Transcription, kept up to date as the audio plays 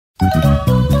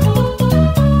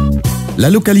La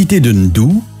localité de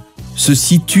Ndou se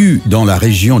situe dans la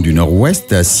région du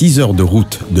Nord-Ouest à 6 heures de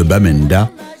route de Bamenda,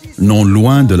 non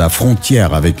loin de la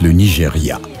frontière avec le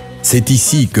Nigeria. C'est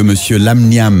ici que M.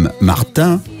 Lamniam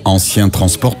Martin, ancien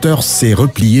transporteur, s'est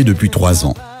replié depuis 3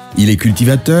 ans. Il est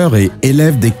cultivateur et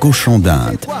élève des cochons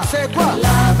d'Inde.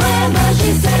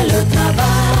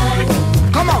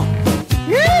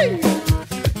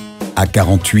 À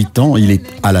 48 ans, il est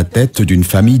à la tête d'une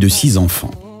famille de 6 enfants.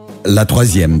 La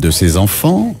troisième de ses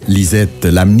enfants, Lisette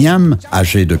Lamniam,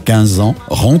 âgée de 15 ans,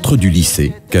 rentre du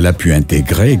lycée qu'elle a pu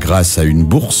intégrer grâce à une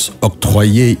bourse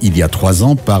octroyée il y a 3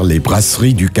 ans par les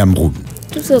Brasseries du Cameroun.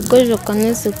 Tout ce que je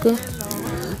connais, c'est que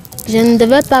je ne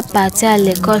devais pas partir à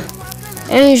l'école.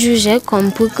 Un jour, j'ai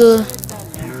compris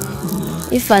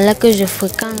qu'il fallait que je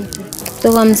fréquente.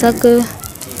 C'est comme ça que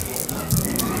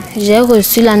j'ai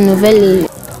reçu la nouvelle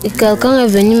et quelqu'un est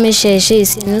venu me chercher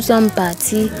ici. Nous sommes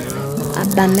partis à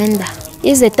Bamenda.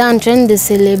 Ils étaient en train de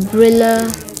célébrer leur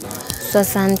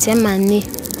 60e année.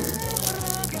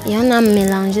 Et on a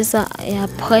mélangé ça et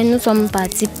après nous sommes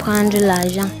partis prendre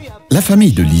l'argent. La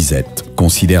famille de Lisette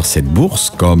considère cette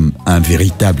bourse comme un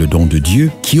véritable don de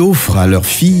Dieu qui offre à leur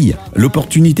fille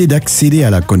l'opportunité d'accéder à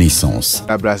la connaissance.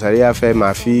 La brasserie a fait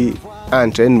ma fille en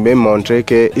train de me montrer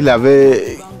qu'il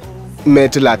avait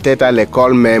mettre la tête à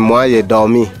l'école, mais moi j'ai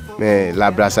dormi. Mais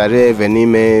la brasserie est venue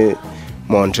me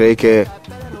montrer que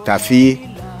ta fille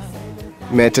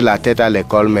met la tête à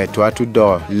l'école, mais toi tu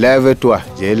dors. Lève-toi,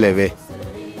 j'ai levé.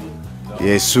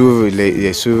 J'ai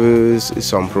suivi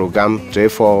son programme très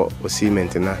fort aussi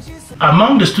maintenant.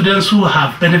 Among the students who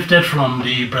have benefited from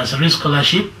the Brasseries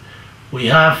scholarship,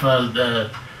 we have the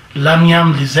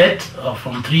Lamniam Lisette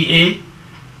from 3A.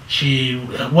 She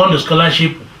won the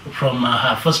scholarship from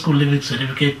her first school living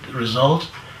certificate results,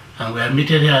 and we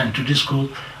admitted her into this school,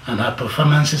 and her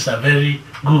performances are very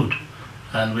good.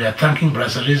 And we are thanking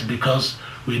Brasseries because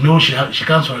we know she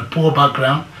comes from a poor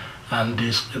background, and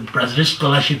this Brasseries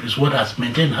scholarship is what has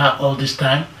maintained her all this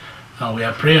time. And we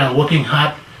are praying and working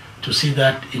hard to see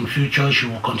that in future she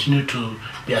will continue to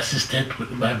be assisted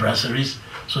by Brasseries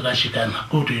so that she can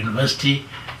go to university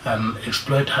and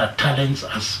exploit her talents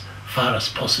as far as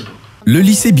possible. Le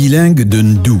lycée bilingue de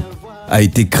Ndou a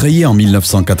été créé en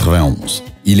 1991.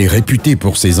 Il est réputé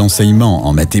pour ses enseignements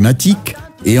en mathématiques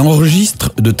et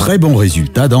enregistre de très bons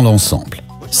résultats dans l'ensemble.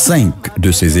 5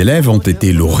 de ses élèves ont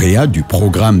été lauréats du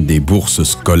programme des bourses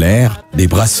scolaires des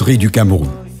Brasseries du Cameroun.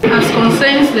 As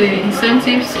concerns the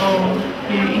incentives or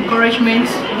the encouragement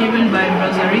given by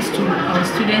Brasseries to our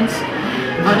students,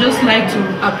 I'd just like to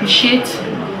appreciate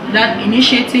that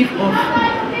initiative of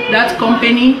that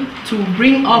company to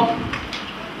bring up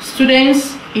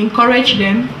students, encourage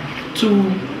them to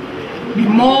be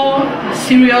more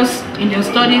serious in their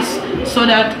studies so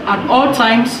that at all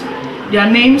times their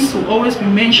names will always be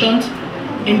mentioned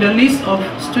in the list of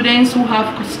students who have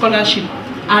scholarship.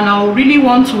 And I really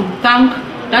want to thank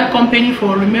that company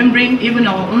for remembering even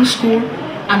our own school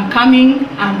and coming,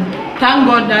 and thank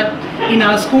God that in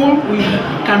our school we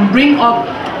can bring up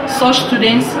such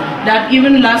students that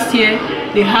even last year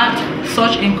they had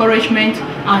such encouragement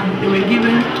and they were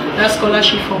given that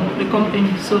scholarship from the company.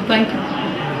 So thank you.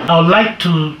 I would like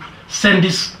to send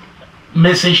this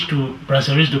message to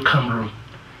Brasseries du Cameroun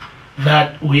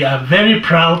that we are very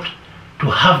proud to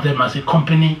have them as a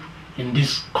company in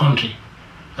this country.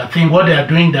 I think what they are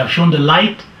doing, they have shown the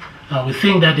light, and we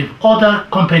think that if other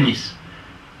companies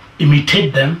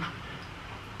imitate them,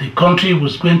 the country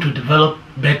was going to develop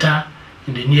better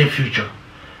in the near future.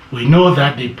 We know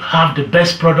that they have the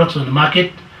best products on the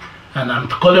market, and I'm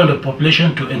calling on the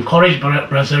population to encourage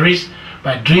brasseries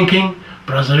by drinking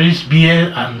brasseries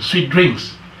beer and sweet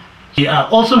drinks. We are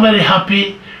also very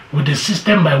happy with the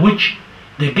system by which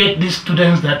they get these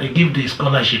students that they give the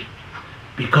scholarship,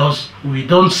 because we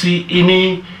don't see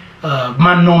any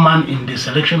man no man in the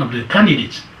selection of the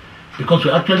candidates, because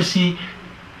we actually see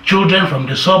children from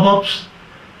the suburbs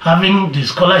having the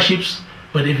scholarships,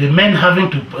 but if the men having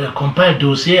to compile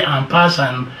dossier and pass,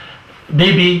 and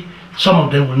maybe some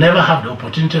of them will never have the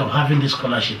opportunity of having these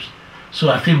scholarships. So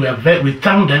I think we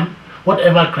thank them.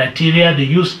 Whatever criteria they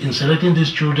use in selecting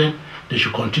these children, they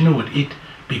should continue with it,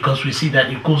 because we see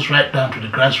that it goes right down to the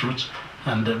grassroots,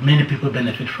 and many people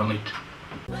benefit from it.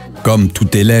 Comme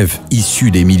tout élève issu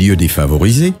des milieux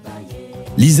défavorisés,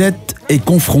 Lisette est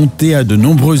confrontée à de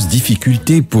nombreuses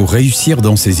difficultés pour réussir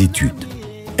dans ses études.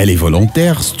 Elle est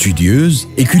volontaire, studieuse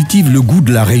et cultive le goût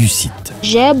de la réussite.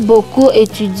 J'ai beaucoup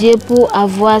étudié pour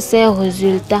avoir ces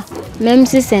résultats, même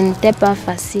si ce n'était pas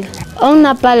facile. On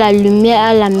n'a pas la lumière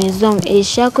à la maison et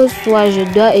chaque soir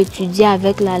je dois étudier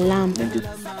avec la lampe.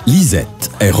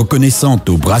 Lisette est reconnaissante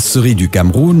aux Brasseries du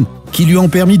Cameroun qui lui ont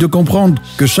permis de comprendre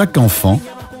que chaque enfant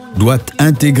doit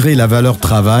intégrer la valeur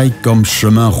travail comme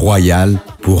chemin royal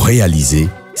pour réaliser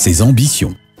ses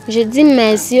ambitions. Je dis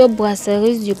merci aux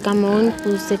Brasseries du Cameroun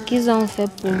pour ce qu'ils ont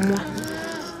fait pour moi.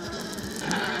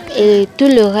 Et tout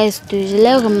le reste, je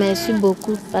les remercie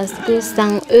beaucoup parce que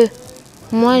sans eux,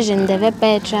 moi je ne devais pas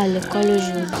être à l'école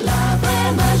aujourd'hui. La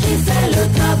vraie magie, c'est le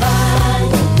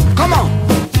travail. Comment?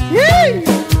 Oui!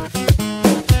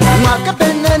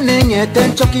 Wakapene nyete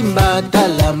nchoki mbata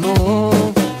lamo.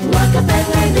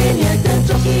 Wakapene nyete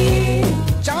nchoki.